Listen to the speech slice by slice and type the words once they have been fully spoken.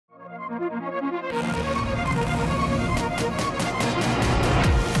Hi,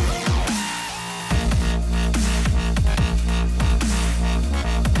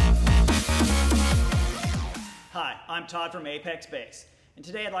 I'm Todd from Apex Base, and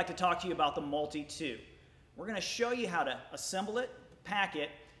today I'd like to talk to you about the Multi-2. We're going to show you how to assemble it, pack it,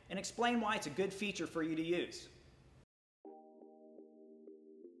 and explain why it's a good feature for you to use.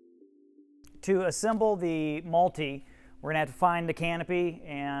 To assemble the Multi, we're going to have to find the canopy,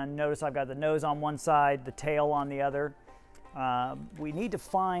 and notice I've got the nose on one side, the tail on the other. We need to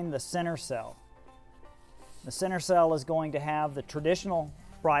find the center cell. The center cell is going to have the traditional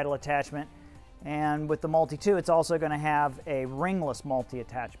bridle attachment, and with the Multi-2 it's also going to have a ringless multi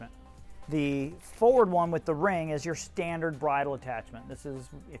attachment. The forward one with the ring is your standard bridle attachment. This is,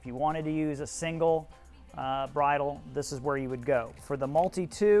 if you wanted to use a single bridle, this is where you would go. For the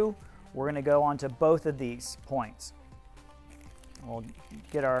Multi-2, we're going to go onto both of these points. We'll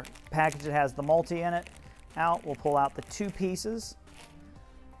get our package that has the Multi in it out. We'll pull out the two pieces.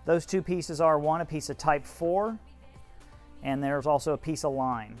 Those two pieces are, one, a piece of Type 4, and there's also a piece of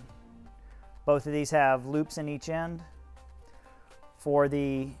line. Both of these have loops in each end. For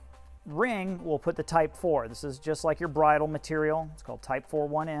the ring, we'll put the Type 4. This is just like your bridle material. It's called Type 4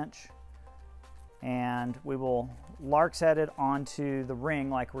 1-inch. And we will lark's head it onto the ring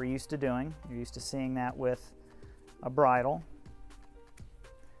like we're used to doing. You're used to seeing that with a bridle.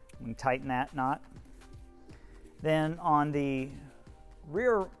 We can tighten that knot. Then on the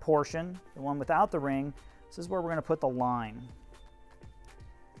rear portion, the one without the ring, this is where we're going to put the line.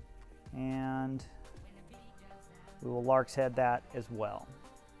 And we will lark's head that as well.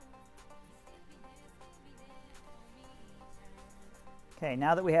 Okay,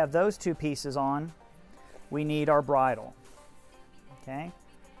 now that we have those two pieces on, we need our bridle. Okay,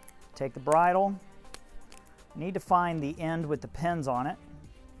 take the bridle. Need to find the end with the pins on it.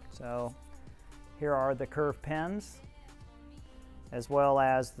 So here are the curved pins, as well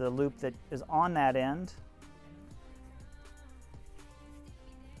as the loop that is on that end.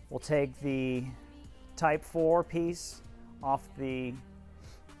 We'll take the Type 4 piece off the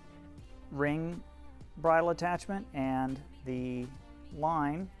ring bridle attachment, and the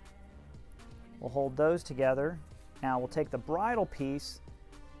line. We'll hold those together. Now we'll take the bridle piece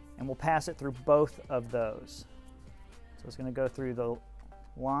and we'll pass it through both of those. So it's going to go through the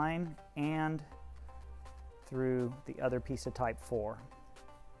line and through the other piece of Type 4.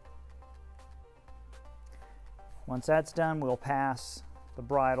 Once that's done, we'll pass the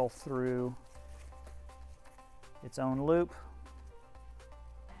bridle through its own loop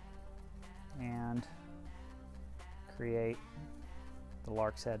and create the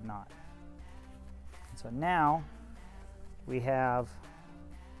lark's head knot. So now we have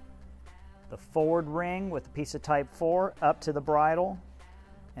the forward ring with a piece of Type 4 up to the bridle,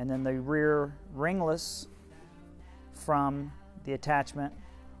 and then the rear ringless from the attachment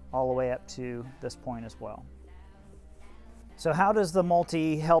all the way up to this point as well. So how does the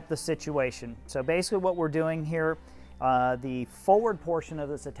Multi help the situation? So basically what we're doing here, the forward portion of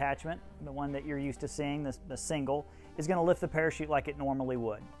this attachment, the one that you're used to seeing, the single, is going to lift the parachute like it normally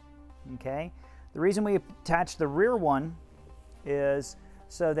would. Okay? The reason we attach the rear one is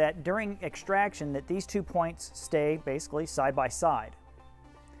so that during extraction that these 2 points stay basically side by side.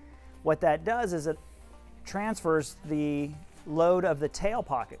 What that does is it transfers the load of the tail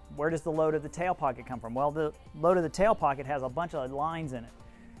pocket. Where does the load of the tail pocket come from? Well, the load of the tail pocket has a bunch of lines in it.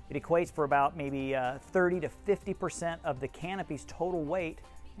 It equates for about maybe 30 to 50% of the canopy's total weight.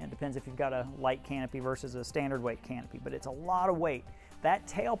 And it depends if you've got a light canopy versus a standard weight canopy, but it's a lot of weight. That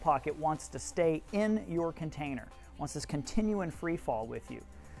tail pocket wants to stay in your container, wants to continue in free fall with you.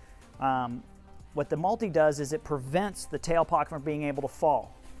 What the Multi does is it prevents the tail pocket from being able to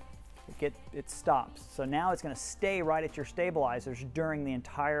fall. It stops. So now it's going to stay right at your stabilizers during the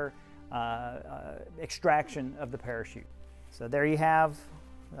entire extraction of the parachute. So there you have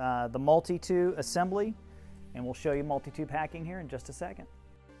the Multi-2 assembly, and we'll show you Multi-2 packing here in just a second.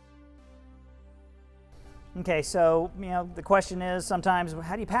 Okay, so the question is sometimes,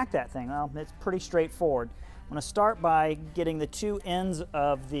 how do you pack that thing? Well, it's pretty straightforward. I'm going to start by getting the two ends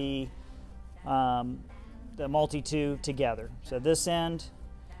of the Multi-2 together. So this end,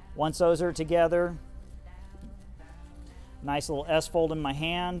 once those are together, nice little S-fold in my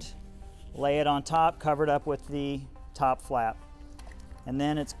hand, lay it on top, covered up with the top flap. And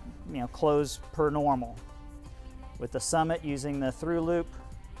then it's closed per normal. With the summit using the through loop,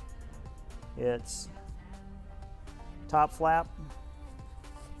 it's top flap,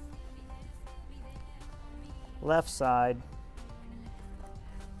 left side,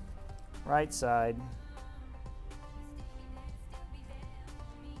 right side,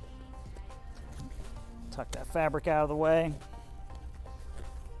 Tuck that fabric out of the way.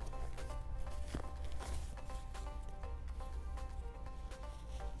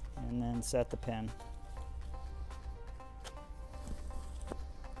 And then set the pin.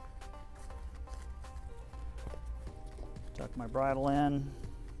 Tuck my bridle in.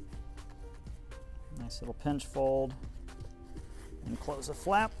 Nice little pinch fold. And close the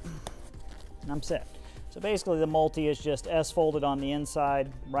flap. And I'm set. So basically the multi is just S-folded on the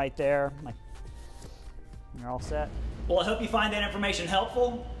inside right there. You're all set. Well, I hope you find that information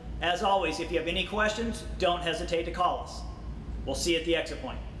helpful. As always, if you have any questions, don't hesitate to call us. We'll see you at the exit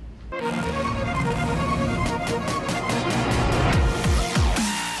point.